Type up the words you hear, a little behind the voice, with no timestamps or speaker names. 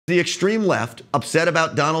The extreme left, upset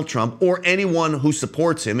about Donald Trump or anyone who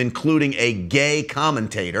supports him, including a gay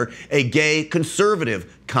commentator, a gay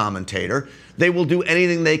conservative commentator, they will do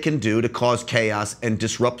anything they can do to cause chaos and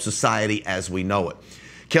disrupt society as we know it.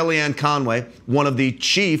 Kellyanne Conway, one of the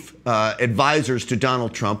chief advisors to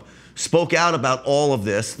Donald Trump, spoke out about all of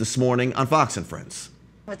this morning on Fox and Friends.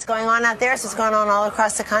 What's going on out there is what's going on all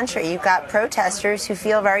across the country. You've got protesters who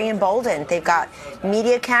feel very emboldened. They've got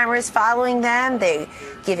media cameras following them. They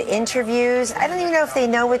give interviews. I don't even know if they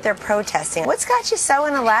know what they're protesting. What's got you so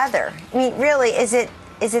in a lather? I mean, really, is it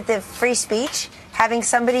the free speech? Having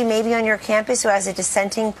somebody maybe on your campus who has a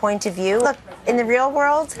dissenting point of view? Look, in the real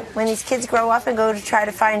world, when these kids grow up and go to try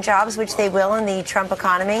to find jobs, which they will in the Trump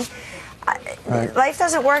economy, right. Life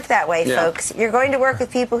doesn't work that way, folks. You're going to work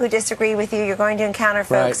with people who disagree with you. You're going to encounter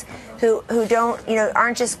folks who don't,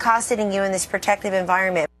 aren't just cosseting you in this protective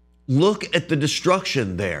environment. Look at the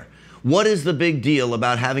destruction there. What is the big deal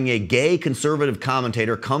about having a gay conservative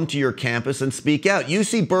commentator come to your campus and speak out?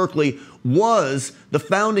 UC Berkeley was the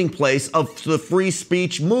founding place of the free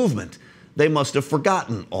speech movement. They must have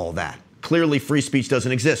forgotten all that. Clearly, free speech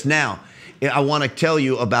doesn't exist. Now, I want to tell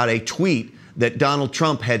you about a tweet that Donald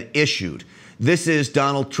Trump had issued. This is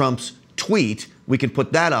Donald Trump's tweet. We can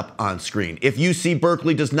put that up on screen. If UC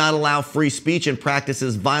Berkeley does not allow free speech and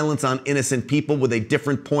practices violence on innocent people with a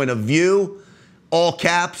different point of view, all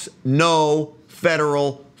caps, no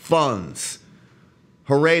federal funds.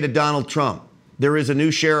 Hooray to Donald Trump. There is a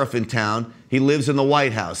new sheriff in town. He lives in the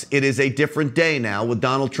White House. It is a different day now with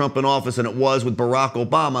Donald Trump in office than it was with Barack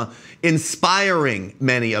Obama, inspiring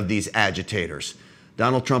many of these agitators.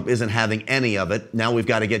 Donald Trump isn't having any of it. Now we've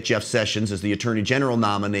got to get Jeff Sessions as the Attorney General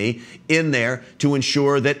nominee in there to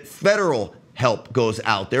ensure that federal help goes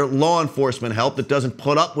out there, law enforcement help that doesn't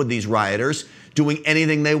put up with these rioters doing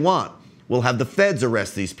anything they want. We'll have the feds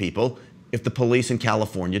arrest these people if the police in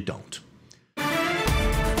California don't.